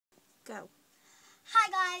Go.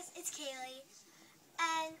 Hi guys, it's Kylie,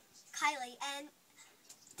 and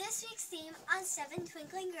this week's theme on 7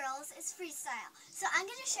 Twinkling Girls is freestyle. So I'm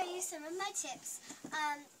going to show you some of my tips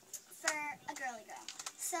for a girly girl.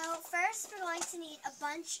 So first we're going to need a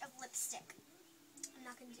bunch of lipstick. I'm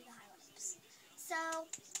not going to do the highlights. So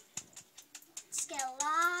just get a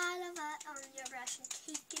lot of it on your brush and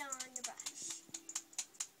cake it on your brush.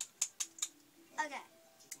 Okay,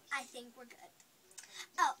 I think we're good.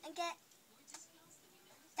 Oh, and get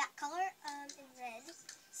that color in red.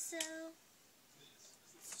 So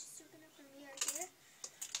just open it from here to here,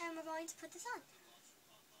 and we're going to put this on.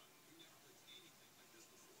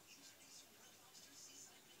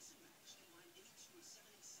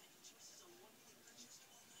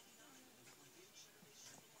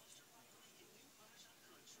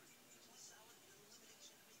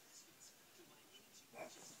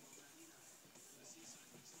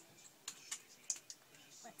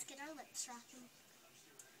 Let's get our lips rocking.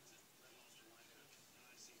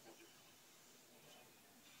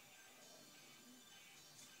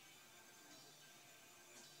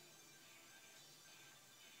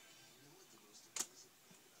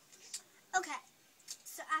 Okay,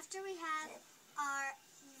 so after we have our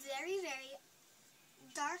very, very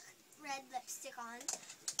dark red lipstick on,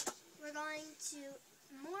 we're going to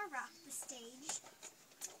more rock the stage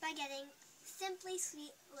by getting Simply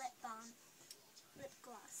Sweet Lip Balm, lip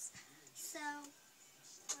gloss. So,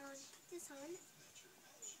 I'm going to put this on.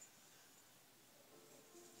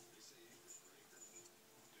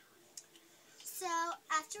 So,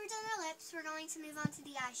 after we're done our lips, we're going to move on to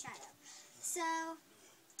the eyeshadow. So,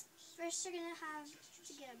 first you're going to have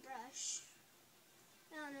to get a brush.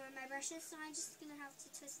 I don't know where my brush is, so I'm just going to have to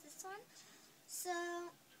twist this one. So,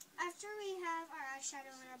 after we have our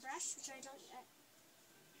eyeshadow on our brush, which I don't yet.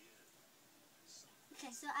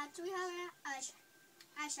 Okay, so after we have our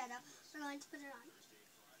eyeshadow, we're going to put it on.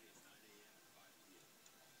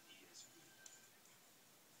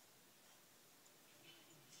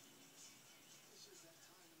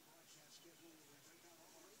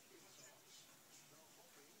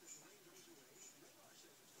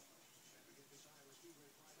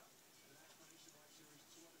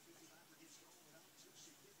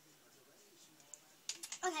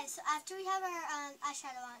 Okay, so after we have our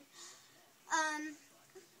eyeshadow on,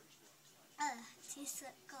 taste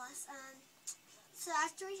lip gloss. So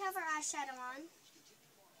after we have our eyeshadow on,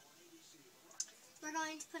 we're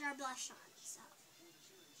going to put our blush on. So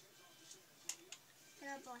get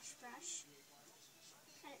our blush brush,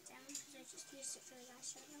 cut it down because I just used it for the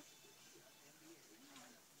eyeshadow.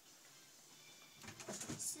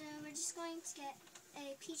 So we're just going to get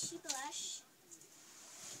a peachy blush.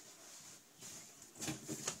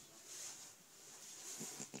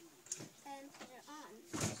 And put it on.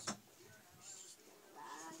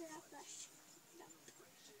 Blush.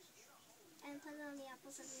 And put it on the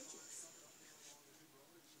apples of your cheeks.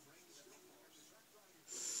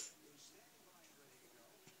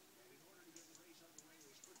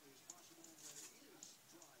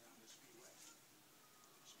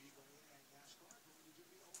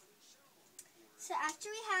 So after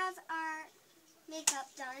we have our makeup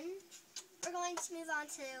done, we're going to move on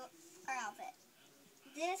to our outfit.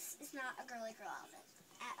 This is not a girly girl outfit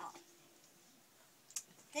at all.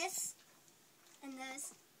 This and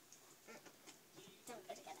this don't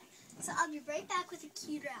go together. So I'll be right back with a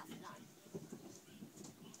cuter outfit on.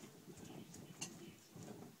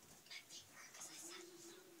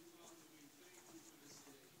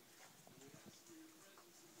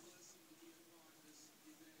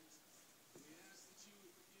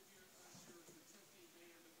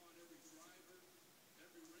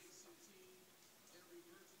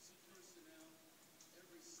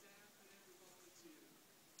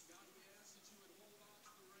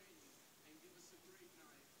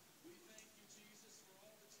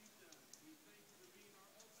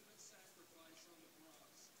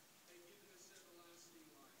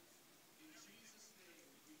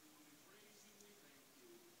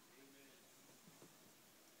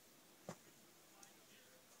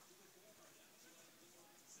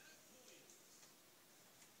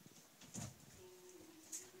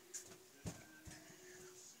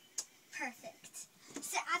 Perfect.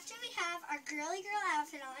 So after we have our girly girl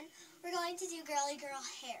outfit on, we're going to do girly girl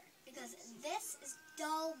hair, because this is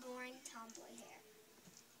dull, boring tomboy hair.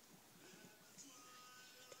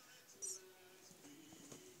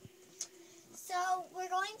 So we're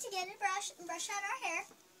going to get a brush and brush out our hair.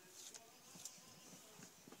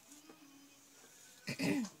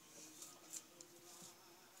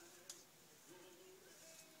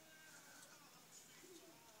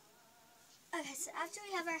 Okay, so after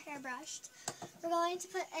we have our hair brushed, we're going to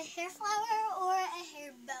put a hair flower or a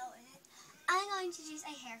hair bow in it. I'm going to use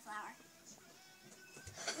a hair flower.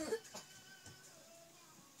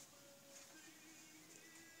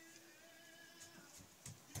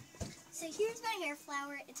 So here's my hair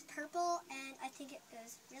flower. It's purple, and I think it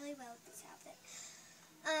goes really well with this outfit.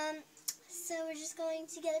 So we're just going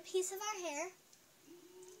to get a piece of our hair.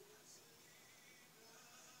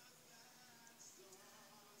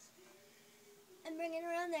 And bring it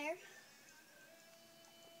around there.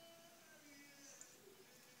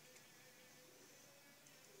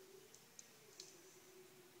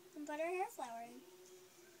 And put our hair flower in.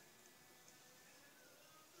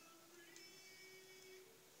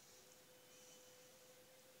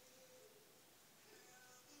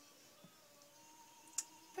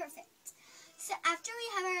 Perfect. So after we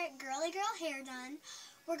have our girly girl hair done,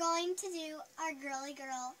 we're going to do our girly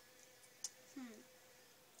girl,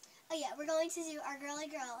 oh yeah, we're going to do our girly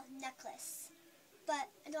girl necklace. But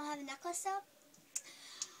I don't have a necklace up.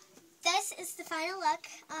 This is the final look.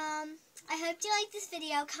 I hope you like this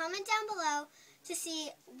video. Comment down below to see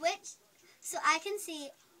so I can see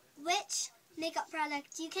which makeup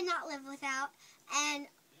product you cannot live without, and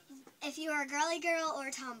if you are a girly girl or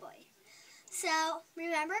a tomboy. So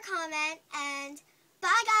remember, comment, and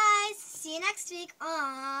bye guys. See you next week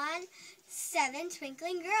on 7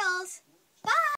 Twinkling Girls. Bye.